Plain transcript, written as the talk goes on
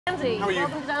Ramsay. How are you?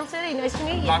 Welcome to Down City. Nice to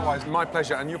meet you. Likewise. My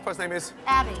pleasure. And your first name is?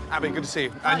 Abby. Abby, good to see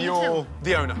you. Oh, And you you're too.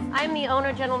 the owner? I'm the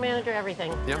owner, general manager,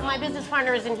 everything. Yep. My business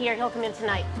partner is in here. He'll come in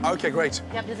tonight. Okay, great.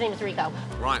 Yep, his name is Rico.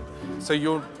 Right. So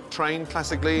you're trained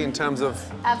classically in terms of...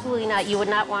 Absolutely not. You would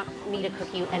not want me to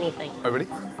cook you anything. Oh, really?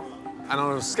 And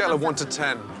on a scale of 1 to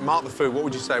 10, mark the food, what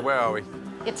would you say? Where are we?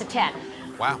 It's a 10.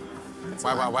 Wow.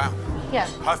 Wow, wow, wow. Yeah.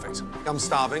 Perfect. I'm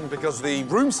starving because the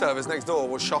room service next door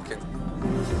was shocking.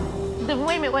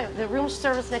 Wait a minute. The room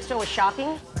service next door was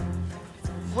shocking?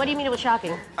 What do you mean it was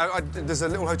shocking? There's a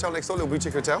little hotel next door, a little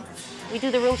boutique hotel. We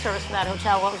do the room service for that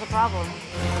hotel. What was the problem?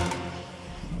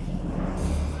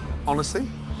 Honestly,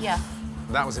 Yeah.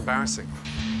 that was embarrassing.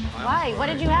 Why? What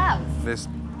did you have? This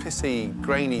pissy,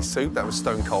 grainy soup that was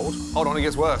stone cold. Hold on, it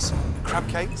gets worse. Crab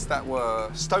cakes that were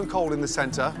stone cold in the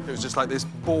center. It was just like this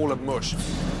ball of mush.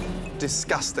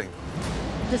 Disgusting.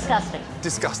 Disgusting.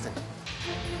 Disgusting.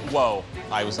 Whoa.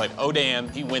 I was like, oh, damn,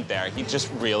 he went there. He just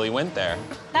really went there.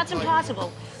 That's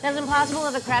impossible. That's impossible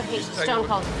if a crab cake's stone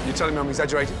cold. You're telling me I'm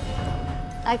exaggerating?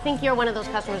 I think you're one of those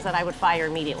customers that I would fire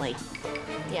immediately.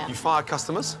 Yeah. You fire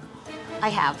customers? I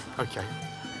have. Okay.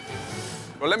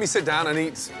 Well, let me sit down and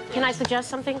eat. Can I suggest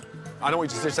something? I don't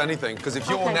want you to suggest anything, because if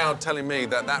you're Okay. now telling me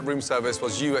that that room service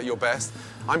was you at your best,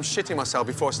 I'm shitting myself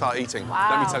before I start eating. Wow.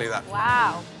 Let me tell you that.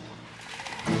 Wow.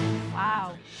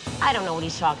 Wow. I don't know what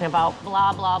he's talking about.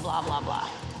 Blah, blah, blah, blah, blah.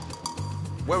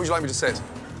 Where would you like me to sit?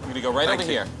 I'm gonna go right Thank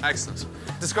over you. here. Excellent.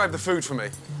 Describe the food for me.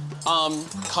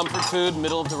 Comfort food,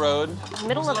 middle of the road.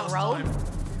 Middle of the road?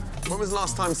 When was the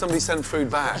last time somebody sent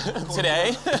food back?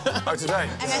 Today. Oh, today?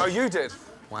 Oh, you did?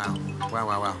 Wow. Wow,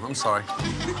 wow, wow. I'm sorry.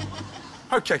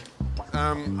 OK.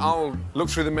 I'll look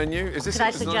through the menu. Is this Could I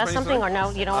is there a suggest menu something for or it? no?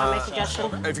 You don't want my suggestion?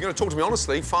 If you're going to talk to me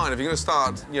honestly, fine. If you're going to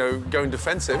start, you know, going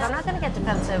defensive. I'm not going to get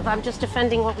defensive. I'm just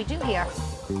defending what we do here.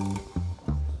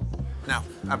 Now,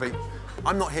 Abby,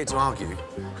 I'm not here to argue.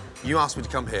 You asked me to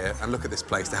come here and look at this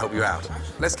place to help you out.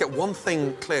 Let's get one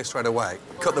thing clear straight away.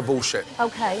 Cut the bullshit.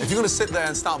 Okay. If you're going to sit there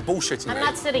and start bullshitting I'm me...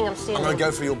 not sitting, I'm standing. I'm going to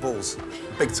go for your balls.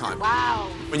 Big time. Wow.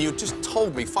 When you just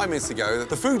told me 5 minutes ago that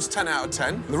the food's 10 out of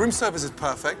 10, the room service is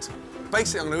perfect,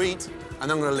 basically I'm going to eat and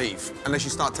then I'm going to leave, unless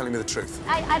you start telling me the truth.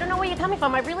 I don't know where you're coming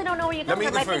from. I really don't know where you're Let me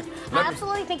coming eat from. the food. I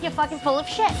absolutely think you're fucking full of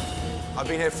shit. I've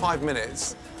been here 5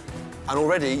 minutes, and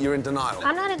already you're in denial.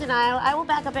 I'm not in denial. I will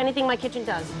back up anything my kitchen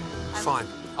does. Fine.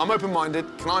 I'm open-minded.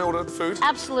 Can I order the food?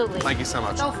 Absolutely. Thank you so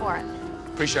much. Go for it.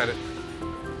 Appreciate it.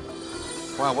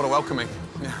 Wow, what a welcoming.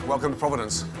 Yeah, welcome to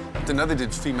Providence. Didn't know they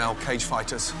did female cage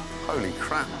fighters. Holy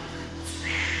crap.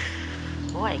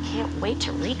 Boy, I can't wait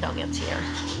till Rico gets here.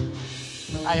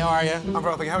 Hi, how are you? I'm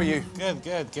very How are you? Good,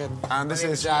 good, good. And this My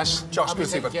name is Josh. Josh, I'll good be to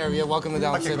see you, taking bud. care of you. Welcome to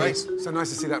Down Okay, City. great. So nice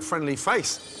to see that friendly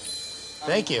face.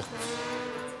 Thank you.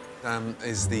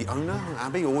 Is the owner,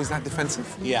 Abby, always that defensive?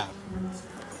 Yeah.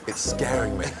 It's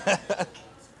scaring me.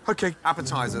 OK,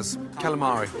 appetizers,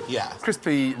 calamari. Yeah.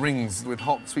 Crispy rings with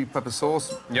hot sweet pepper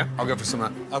sauce. Yeah, I'll go for some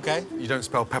of that. Okay. You don't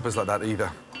spell peppers like that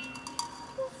either.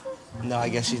 No, I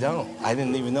guess you don't. I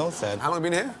didn't even know it said. How long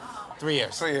have you been here? 3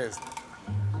 years. 3 years.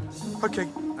 OK,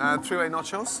 three-way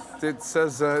nachos. It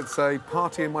says it's a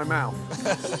party in my mouth.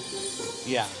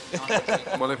 Yeah.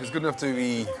 Well, if it's good enough to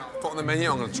be put on the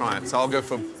menu, I'm going to try it. So I'll go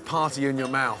for party in your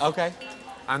mouth. Okay.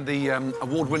 And the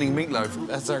award-winning meatloaf.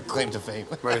 That's our claim to fame.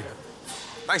 Ready.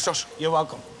 Thanks, Josh. You're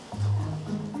welcome.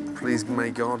 Please, may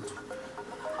God,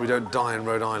 we don't die in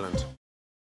Rhode Island.